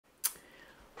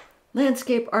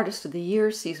Landscape Artist of the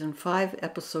Year, Season 5,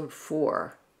 Episode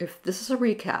 4. If this is a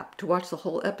recap, to watch the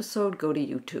whole episode, go to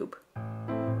YouTube.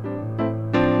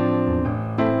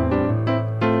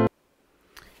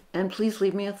 And please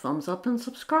leave me a thumbs up and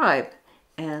subscribe,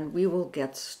 and we will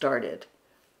get started.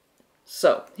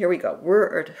 So, here we go.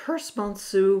 We're at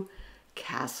Herstmonceux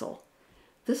Castle.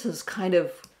 This is kind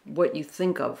of what you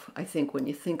think of, I think, when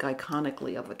you think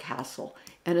iconically of a castle.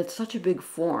 And it's such a big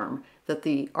form that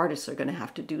the artists are going to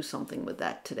have to do something with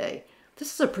that today.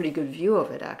 This is a pretty good view of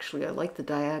it, actually. I like the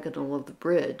diagonal of the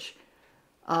bridge.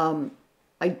 I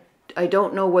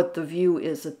don't know what the view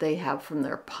is that they have from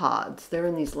their pods. They're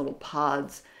in these little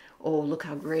pods. Oh, look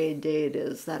how gray a day it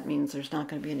is. That means there's not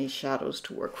going to be any shadows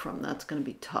to work from. That's going to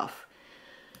be tough.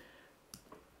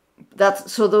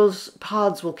 So those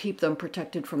pods will keep them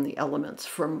protected from the elements,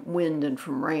 from wind and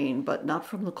from rain, but not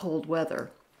from the cold weather.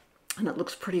 And it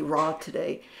looks pretty raw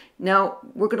today. Now,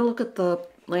 we're going to look at the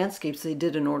landscapes they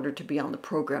did in order to be on the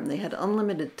program. They had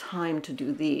unlimited time to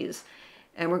do these,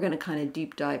 and we're going to kind of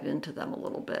deep dive into them a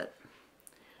little bit.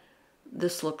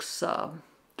 This looks,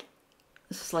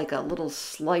 this is like a little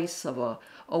slice of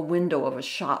a window of a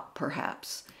shop,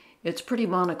 perhaps. It's pretty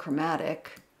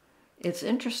monochromatic. It's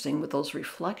interesting with those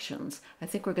reflections. I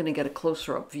think we're going to get a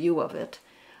closer up view of it.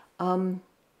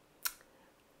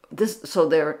 So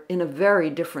they're in a very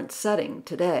different setting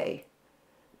today.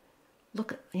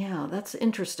 Look, yeah, that's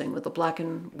interesting with the black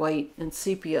and white and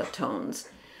sepia tones.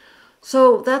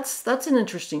 So that's an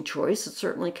interesting choice. It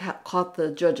certainly caught the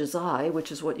judge's eye,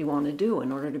 which is what you want to do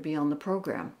in order to be on the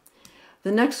program.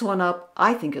 The next one up,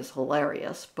 I think, is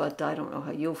hilarious, but I don't know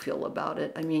how you'll feel about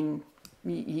it. I mean,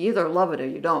 you either love it or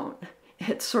you don't.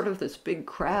 It's sort of this big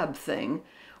crab thing,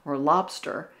 or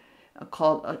lobster,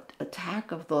 called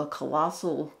Attack of the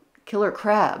Colossal Killer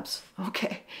Crabs.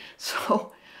 Okay,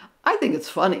 so I think it's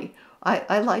funny.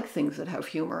 I like things that have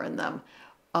humor in them.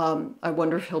 I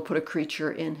wonder if he'll put a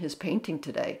creature in his painting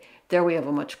today. There we have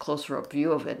a much closer up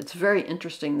view of it. It's very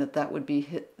interesting that that would be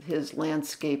his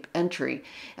landscape entry,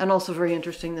 and also very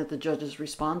interesting that the judges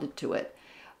responded to it.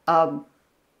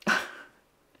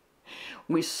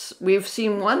 We've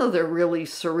seen one other really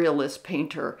surrealist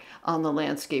painter on the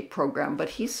landscape program,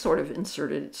 but he's sort of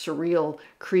inserted surreal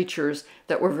creatures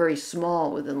that were very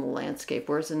small within the landscape,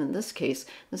 whereas in this case,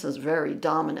 this is very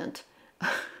dominant.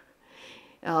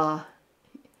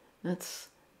 That's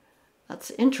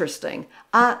interesting.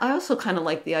 I also kind of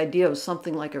like the idea of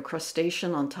something like a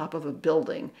crustacean on top of a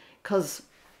building, because,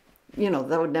 you know,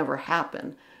 that would never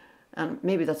happen. And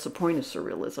maybe that's the point of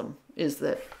surrealism, is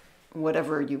that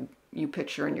whatever you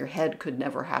picture in your head could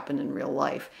never happen in real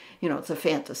life. You know, it's a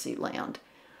fantasy land.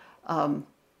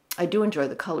 I do enjoy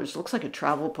the colors. It looks like a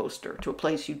travel poster to a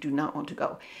place you do not want to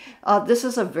go. This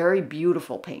is a very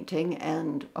beautiful painting,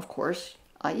 and of course,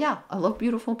 yeah, I love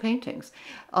beautiful paintings.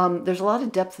 There's a lot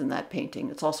of depth in that painting.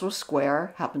 It's also a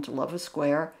square. Happen to love a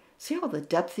square. See all the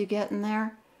depth you get in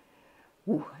there?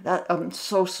 Ooh,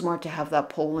 so smart to have that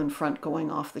pole in front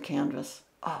going off the canvas.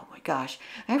 Oh my gosh,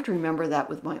 I have to remember that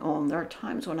with my own. There are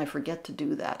times when I forget to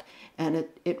do that, and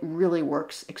it really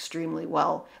works extremely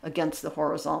well against the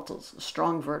horizontals,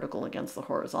 strong vertical against the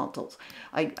horizontals.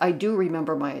 I do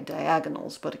remember my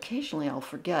diagonals, but occasionally I'll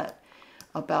forget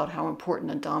about how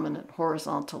important a dominant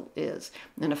horizontal is.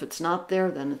 And if it's not there,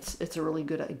 then it's a really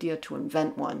good idea to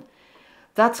invent one.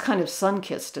 That's kind of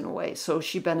sun-kissed in a way, so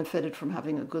she benefited from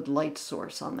having a good light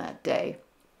source on that day,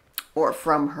 or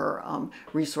from her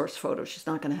resource photo. She's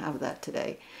not going to have that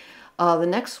today. The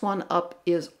next one up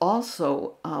is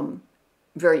also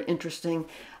very interesting.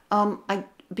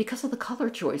 Because of the color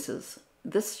choices,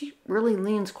 this really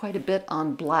leans quite a bit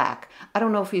on black. I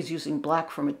don't know if he's using black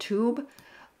from a tube.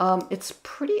 It's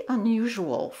pretty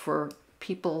unusual for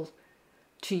people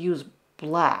to use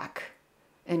black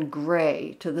and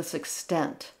gray to this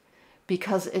extent,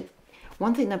 because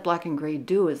one thing that black and gray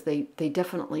do is they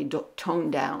definitely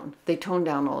tone down. They tone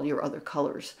down all your other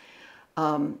colors.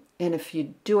 And if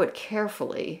you do it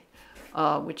carefully,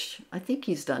 which I think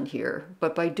he's done here,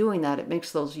 but by doing that, it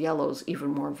makes those yellows even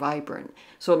more vibrant.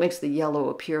 So it makes the yellow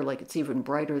appear like it's even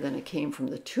brighter than it came from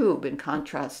the tube, in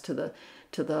contrast to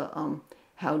the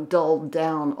how dulled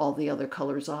down all the other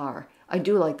colors are. I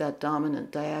do like that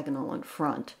dominant diagonal in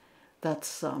front.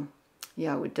 That's,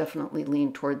 yeah, I would definitely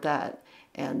lean toward that.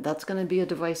 And that's going to be a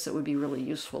device that would be really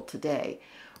useful today.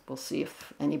 We'll see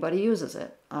if anybody uses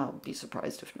it. I'll be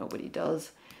surprised if nobody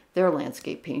does. They're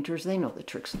landscape painters. They know the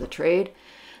tricks of the trade.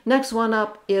 Next one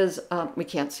up is, we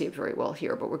can't see it very well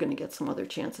here, but we're going to get some other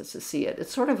chances to see it.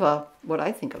 It's sort of what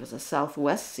I think of as a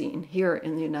Southwest scene here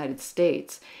in the United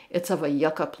States. It's of a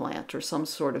yucca plant or some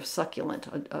sort of succulent,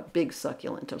 a big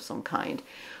succulent of some kind,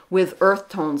 with earth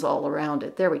tones all around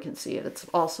it. There we can see it. It's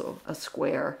also a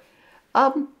square.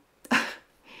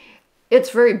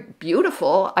 It's very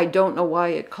beautiful. I don't know why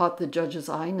it caught the judge's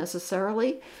eye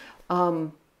necessarily.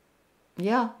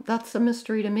 Yeah, that's a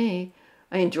mystery to me.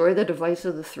 I enjoy the device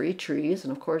of the three trees,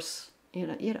 and of course,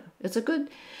 it's a good,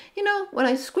 when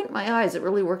I squint my eyes, it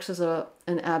really works as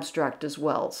an abstract as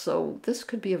well. So this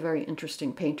could be a very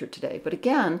interesting painter today. But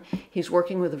again, he's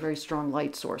working with a very strong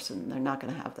light source, and they're not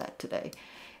going to have that today.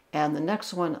 And the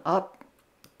next one up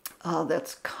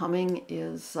that's coming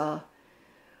is,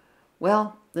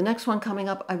 well, the next one coming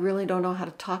up, I really don't know how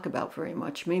to talk about very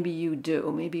much. Maybe you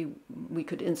do. Maybe we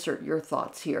could insert your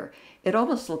thoughts here. It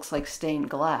almost looks like stained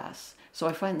glass. So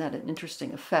I find that an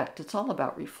interesting effect. It's all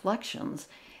about reflections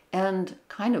and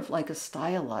kind of like a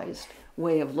stylized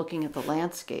way of looking at the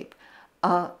landscape.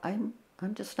 I'm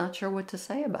just not sure what to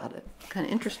say about it. Kind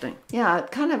of interesting. Yeah, it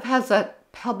kind of has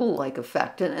that pebble-like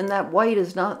effect, and that white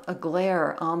is not a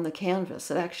glare on the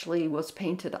canvas. It actually was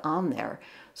painted on there.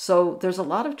 So there's a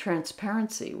lot of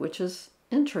transparency, which is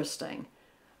interesting.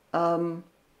 I'm,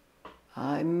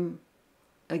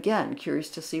 again, curious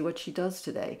to see what she does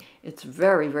today. It's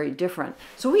very, very different.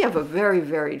 So we have a very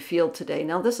varied field today.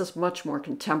 Now, this is much more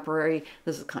contemporary.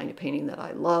 This is the kind of painting that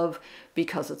I love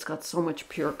because it's got so much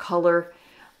pure color,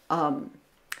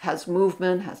 has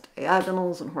movement, has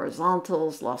diagonals and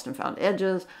horizontals, lost and found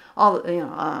edges, all,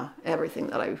 everything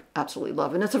that I absolutely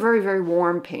love. And it's a very, very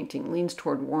warm painting, leans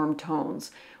toward warm tones,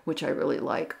 which I really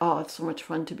like. Oh, it's so much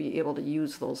fun to be able to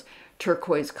use those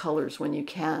turquoise colors when you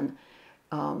can.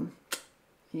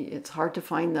 It's hard to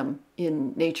find them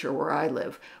in nature where I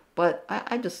live, but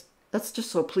that's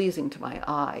just so pleasing to my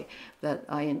eye that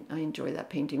I enjoy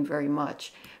that painting very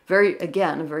much.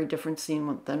 Again, a very different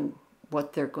scene than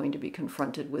what they're going to be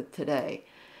confronted with today.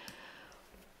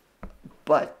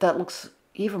 But that looks,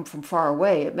 even from far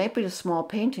away, it may be a small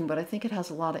painting, but I think it has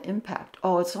a lot of impact.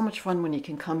 Oh, it's so much fun when you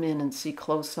can come in and see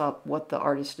close up what the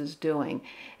artist is doing.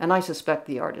 And I suspect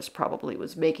the artist probably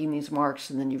was making these marks,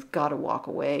 and then you've got to walk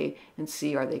away and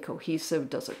see, are they cohesive?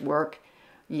 Does it work?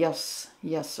 Yes,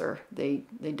 sir. They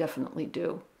definitely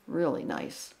do. Really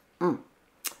nice. Oh,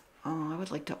 I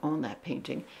would like to own that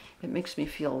painting. It makes me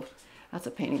feel, that's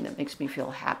a painting that makes me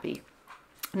feel happy.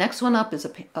 Next one up is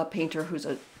a painter who's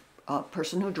a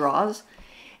person who draws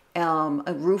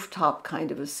a rooftop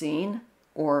kind of a scene,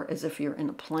 or as if you're in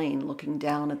a plane looking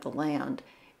down at the land.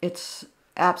 It's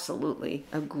absolutely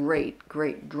a great,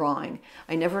 great drawing.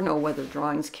 I never know whether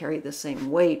drawings carry the same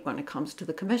weight when it comes to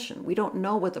the commission. We don't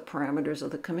know what the parameters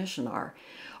of the commission are.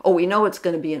 Oh, we know it's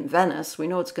going to be in Venice. We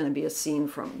know it's going to be a scene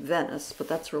from Venice, but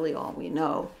that's really all we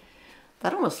know.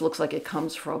 That almost looks like it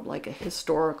comes from like a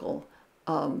historical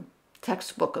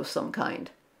textbook of some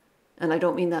kind. And I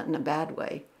don't mean that in a bad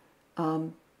way.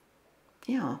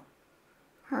 Yeah.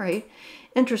 All right.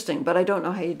 Interesting, but I don't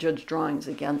know how you judge drawings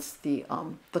against the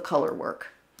color work.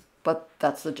 But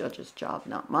that's the judge's job,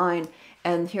 not mine.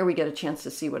 And here we get a chance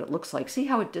to see what it looks like. See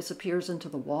how it disappears into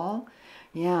the wall?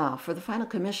 Yeah, for the final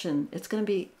commission, it's going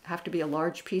to have to be a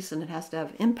large piece, and it has to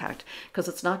have impact because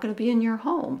it's not going to be in your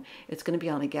home. It's going to be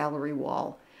on a gallery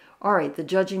wall. All right, the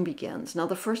judging begins. Now,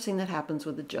 the first thing that happens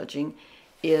with the judging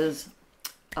is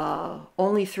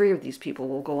only 3 of these people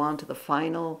will go on to the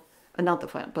final, not the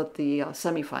final, but the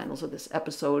semifinals of this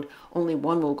episode. Only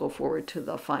 1 will go forward to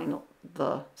the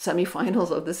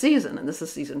semifinals of the season, and this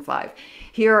is season 5.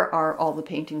 Here are all the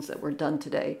paintings that were done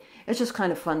today. It's just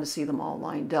kind of fun to see them all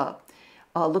lined up.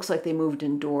 Looks like they moved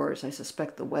indoors. I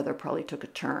suspect the weather probably took a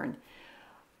turn.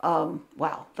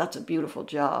 Wow, that's a beautiful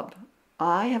job.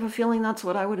 I have a feeling that's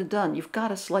what I would have done. You've got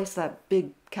to slice that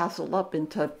big castle up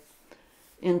into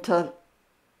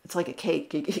it's like a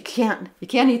cake. You can't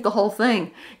eat the whole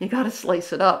thing. You got to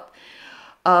slice it up.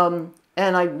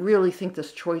 And I really think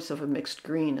this choice of a mixed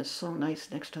green is so nice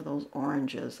next to those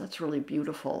oranges. That's really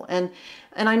beautiful. And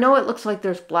I know it looks like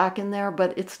there's black in there,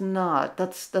 but it's not.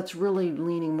 That's really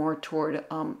leaning more toward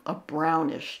a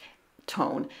brownish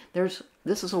tone. This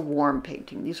is a warm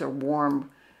painting. These are warm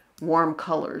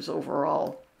colors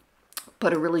overall,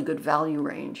 but a really good value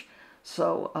range.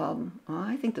 So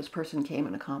I think this person came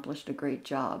and accomplished a great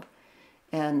job.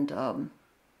 And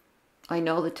I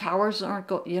know the towers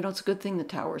aren't it's a good thing the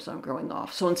towers aren't going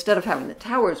off. So instead of having the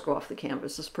towers go off the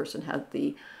canvas, this person had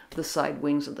the side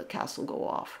wings of the castle go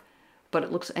off. But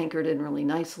it looks anchored in really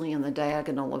nicely, and the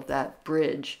diagonal of that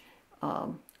bridge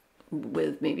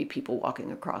with maybe people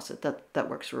walking across it. That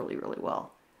works really, really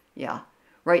well. Yeah.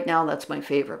 Right now, that's my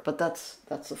favorite, but that's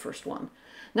the first one.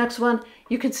 Next one,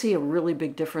 you can see a really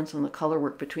big difference in the color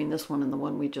work between this one and the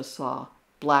one we just saw.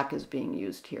 Black is being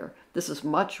used here. This is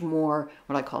much more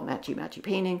what I call matchy-matchy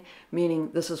painting, meaning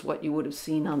this is what you would have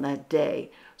seen on that day.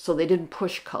 So they didn't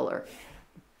push color,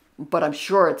 but I'm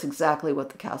sure it's exactly what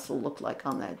the castle looked like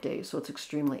on that day, so it's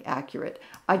extremely accurate.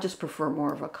 I just prefer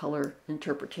more of a color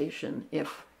interpretation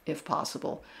if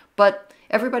possible. But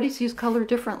everybody sees color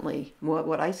differently.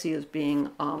 What I see as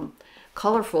being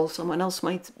colorful, someone else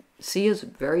might see as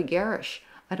very garish.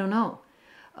 I don't know.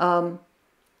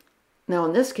 Now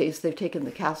in this case, they've taken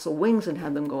the castle wings and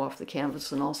had them go off the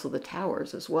canvas, and also the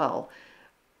towers as well.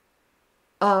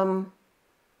 No,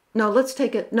 let's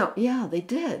take it. No, yeah, they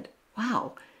did.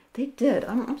 Wow, they did.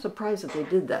 I'm surprised that they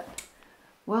did that.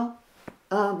 Well,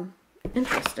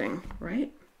 interesting,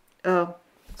 right?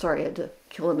 Sorry, I had to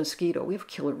kill a mosquito. We have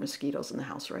killer mosquitoes in the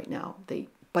house right now. They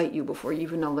bite you before you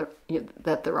even know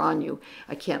that they're on you.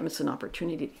 I can't miss an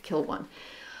opportunity to kill one.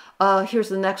 Here's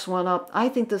the next one up. I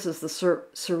think this is the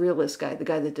surrealist guy, the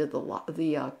guy that did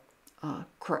the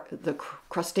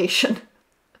crustacean.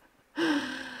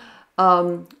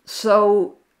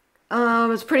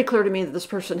 It's pretty clear to me that this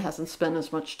person hasn't spent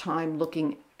as much time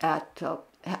looking at,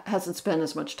 hasn't spent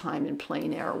as much time in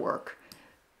plein air work.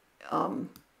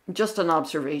 Just an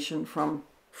observation from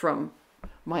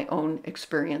my own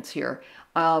experience here.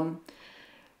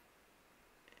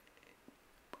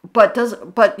 But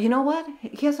you know what?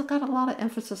 He has got a lot of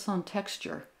emphasis on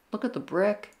texture. Look at the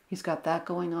brick. He's got that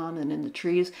going on, and in the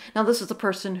trees. Now, this is the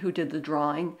person who did the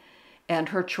drawing, and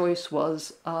her choice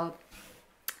was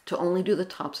to only do the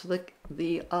tops of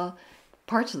the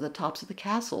parts of the tops of the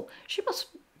castle. She must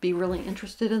be really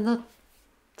interested in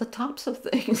the tops of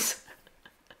things.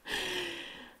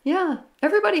 Yeah,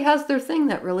 everybody has their thing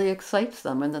that really excites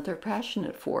them and that they're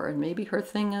passionate for. And maybe her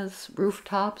thing is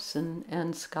rooftops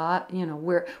and sky, you know,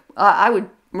 where I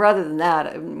would, rather than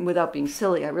that, without being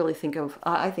silly, I really think of,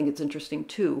 I think it's interesting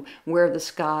too, where the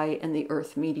sky and the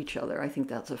earth meet each other. I think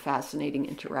that's a fascinating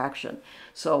interaction.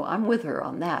 So I'm with her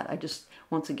on that. I just,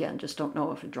 once again, just don't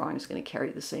know if a drawing is going to carry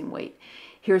the same weight.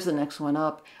 Here's the next one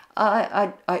up.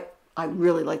 I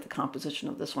really like the composition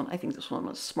of this one. I think this one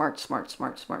was smart.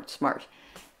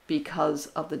 Because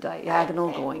of the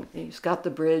diagonal going. He's got the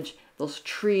bridge. Those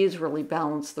trees really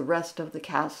balance the rest of the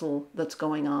castle that's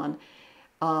going on.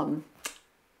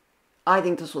 I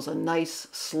think this was a nice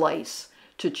slice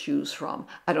to choose from.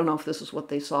 I don't know if this is what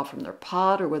they saw from their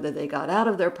pod or whether they got out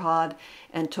of their pod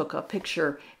and took a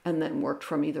picture and then worked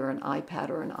from either an iPad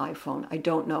or an iPhone. I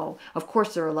don't know. Of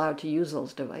course, they're allowed to use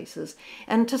those devices.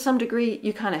 And to some degree,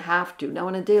 you kind of have to. Now,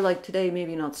 on a day like today,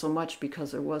 maybe not so much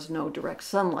because there was no direct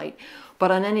sunlight.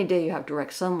 But on any day you have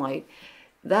direct sunlight,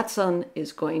 that sun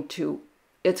is going to,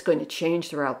 it's going to change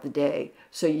throughout the day.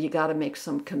 So you got to make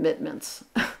some commitments.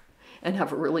 And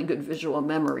have a really good visual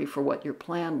memory for what your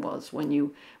plan was when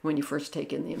you first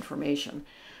take in the information.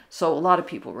 So a lot of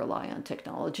people rely on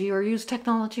technology or use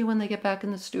technology when they get back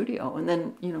in the studio, and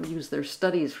then, you know, use their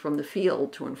studies from the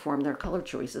field to inform their color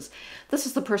choices. This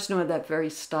is the person who had that very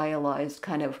stylized,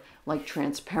 kind of like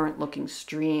transparent looking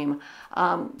stream.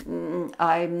 I'm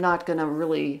not going to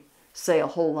really say a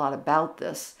whole lot about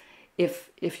this.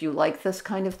 If you like this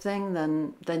kind of thing,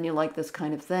 then you like this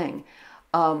kind of thing.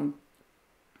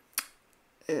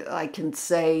 I can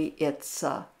say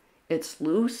it's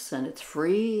loose and it's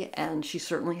free, and she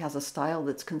certainly has a style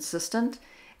that's consistent.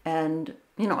 And,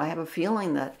 you know, I have a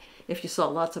feeling that if you saw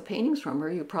lots of paintings from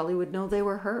her, you probably would know they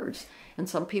were hers. And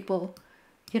some people,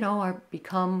 you know,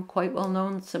 become quite well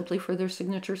known simply for their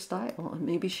signature style. And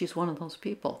maybe she's one of those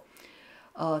people.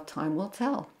 Time will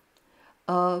tell.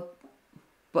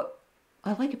 But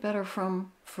I like it better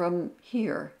from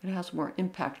here. It has more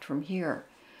impact from here.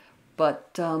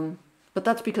 But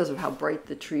that's because of how bright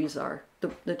the trees are.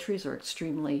 The trees are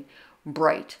extremely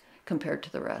bright compared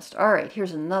to the rest. All right,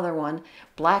 here's another one.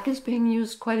 Black is being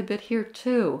used quite a bit here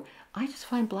too. I just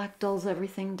find black dulls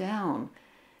everything down.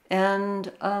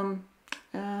 And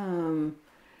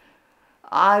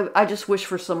I just wish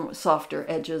for some softer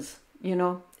edges, you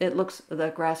know. It looks, the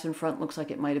grass in front looks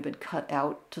like it might have been cut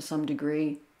out to some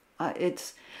degree.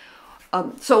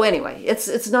 So anyway,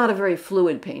 it's not a very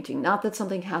fluid painting. Not that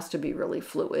something has to be really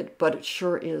fluid, but it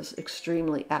sure is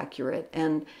extremely accurate.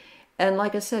 And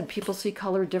like I said, people see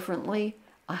color differently.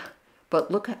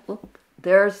 But look,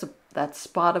 there's that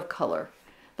spot of color.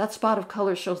 That spot of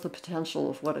color shows the potential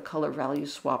of what a color value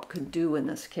swap could do in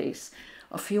this case.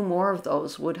 A few more of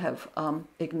those would have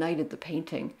ignited the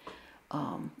painting.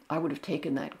 I would have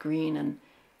taken that green and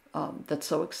that's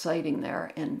so exciting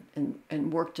there,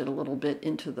 and worked it a little bit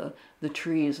into the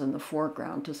trees in the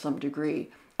foreground to some degree.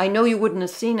 I know you wouldn't have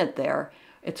seen it there.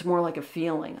 It's more like a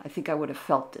feeling. I think I would have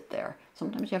felt it there.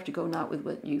 Sometimes you have to go not with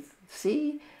what you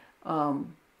see, but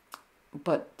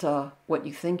what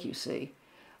you think you see.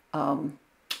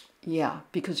 Yeah,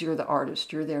 because you're the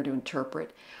artist. You're there to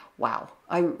interpret. Wow,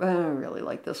 I really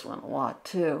like this one a lot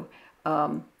too.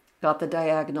 Got the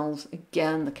diagonals.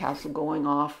 Again, the castle going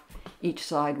off each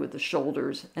side with the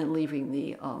shoulders and leaving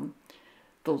the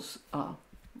those are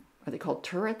they called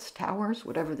turrets, towers,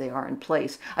 whatever they are, in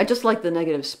place. I just like the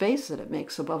negative space that it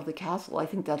makes above the castle. I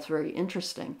think that's very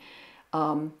interesting.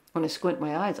 When I squint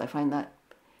my eyes, I find that,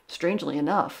 strangely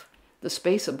enough, the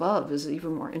space above is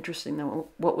even more interesting than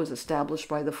what was established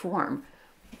by the form.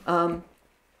 I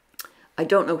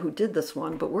don't know who did this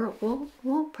one, but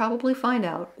we'll probably find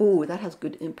out. Ooh, that has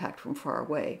good impact from far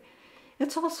away.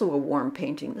 It's also a warm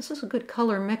painting. This is a good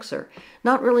color mixer.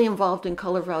 Not really involved in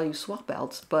color value swap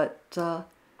outs, but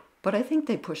I think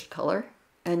they pushed color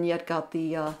and yet got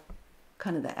the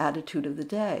kind of the attitude of the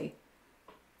day.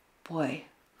 Boy,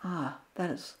 that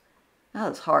is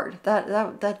hard.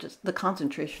 That just, the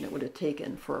concentration it would have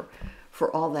taken for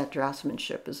all that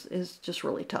draftsmanship is just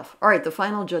really tough. All right, the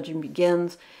final judging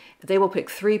begins. They will pick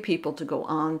 3 people to go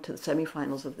on to the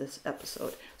semifinals of this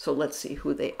episode. So let's see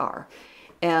who they are.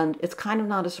 And it's kind of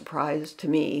not a surprise to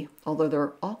me, although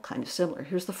they're all kind of similar.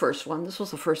 Here's the first one. This was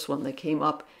the first one that came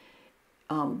up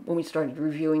when we started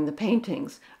reviewing the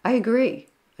paintings. I agree,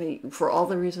 for all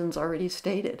the reasons already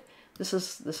stated. This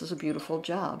is a beautiful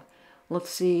job. Let's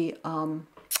see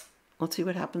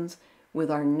what happens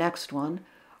with our next one.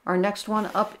 Our next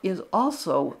one up is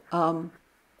also, oh,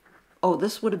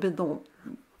 this would have been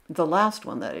the last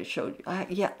one that I showed you.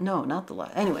 Yeah, no, not the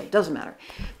last. Anyway, it doesn't matter.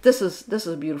 This is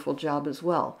a beautiful job as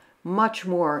well. Much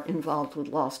more involved with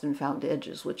lost and found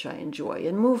edges, which I enjoy,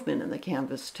 and movement in the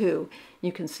canvas too.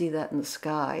 You can see that in the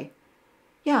sky.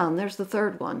 Yeah, and there's the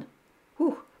third one.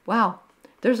 Whew, wow,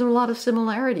 there's a lot of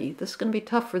similarity. This is going to be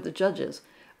tough for the judges.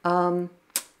 Oh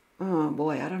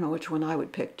boy, I don't know which one I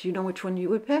would pick. Do you know which one you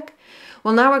would pick?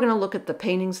 Well, now we're going to look at the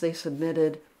paintings they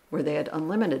submitted where they had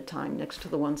unlimited time next to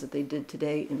the ones that they did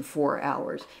today in 4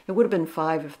 hours. It would have been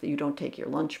 5 if you don't take your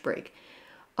lunch break.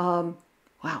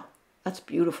 Wow, that's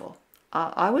beautiful.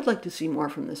 I would like to see more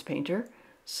from this painter,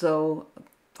 so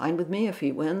fine with me if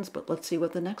he wins, but let's see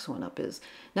what the next one up is.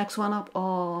 Next one up,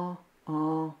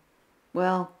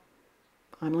 well,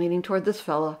 I'm leaning toward this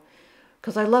fella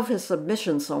because I love his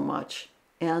submission so much,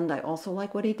 and I also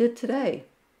like what he did today.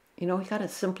 You know, he kind of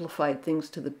simplified things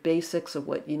to the basics of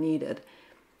what you needed.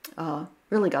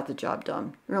 Really got the job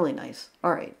done. Really nice.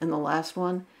 All right, and the last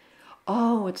one.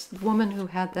 Oh, it's the woman who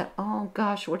had that. Oh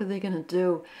gosh, what are they going to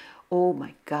do? Oh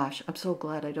my gosh, I'm so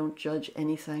glad I don't judge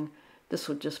anything. This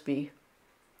would just be,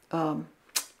 they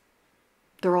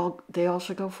all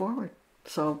should go forward.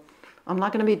 So I'm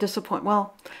not going to be disappointed.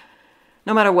 Well,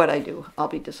 no matter what I do, I'll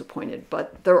be disappointed,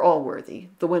 but they're all worthy.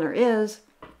 The winner is,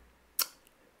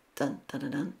 dun, dun,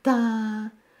 dun, dun,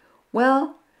 dun.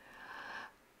 Well,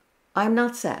 I'm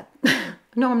not sad.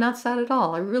 No, I'm not sad at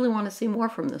all. I really want to see more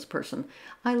from this person.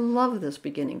 I love this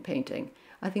beginning painting.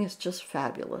 I think it's just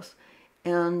fabulous.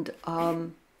 And,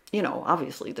 you know,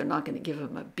 obviously they're not going to give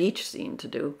him a beach scene to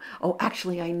do. Oh,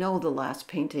 actually, I know the last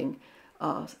painting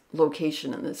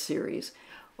location in this series.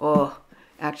 Oh,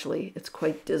 actually, it's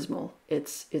quite dismal.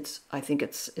 I think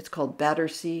it's called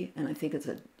Battersea, and I think it's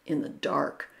in the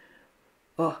dark.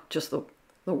 Oh, just the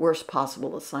worst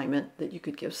possible assignment that you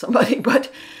could give somebody,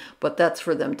 but that's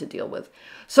for them to deal with.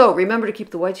 So remember to keep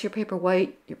the whites of your paper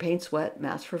white, your paints wet,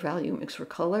 mask for value, mix for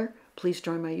color. Please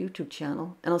join my YouTube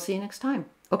channel, and I'll see you next time.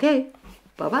 Okay,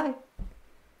 bye-bye.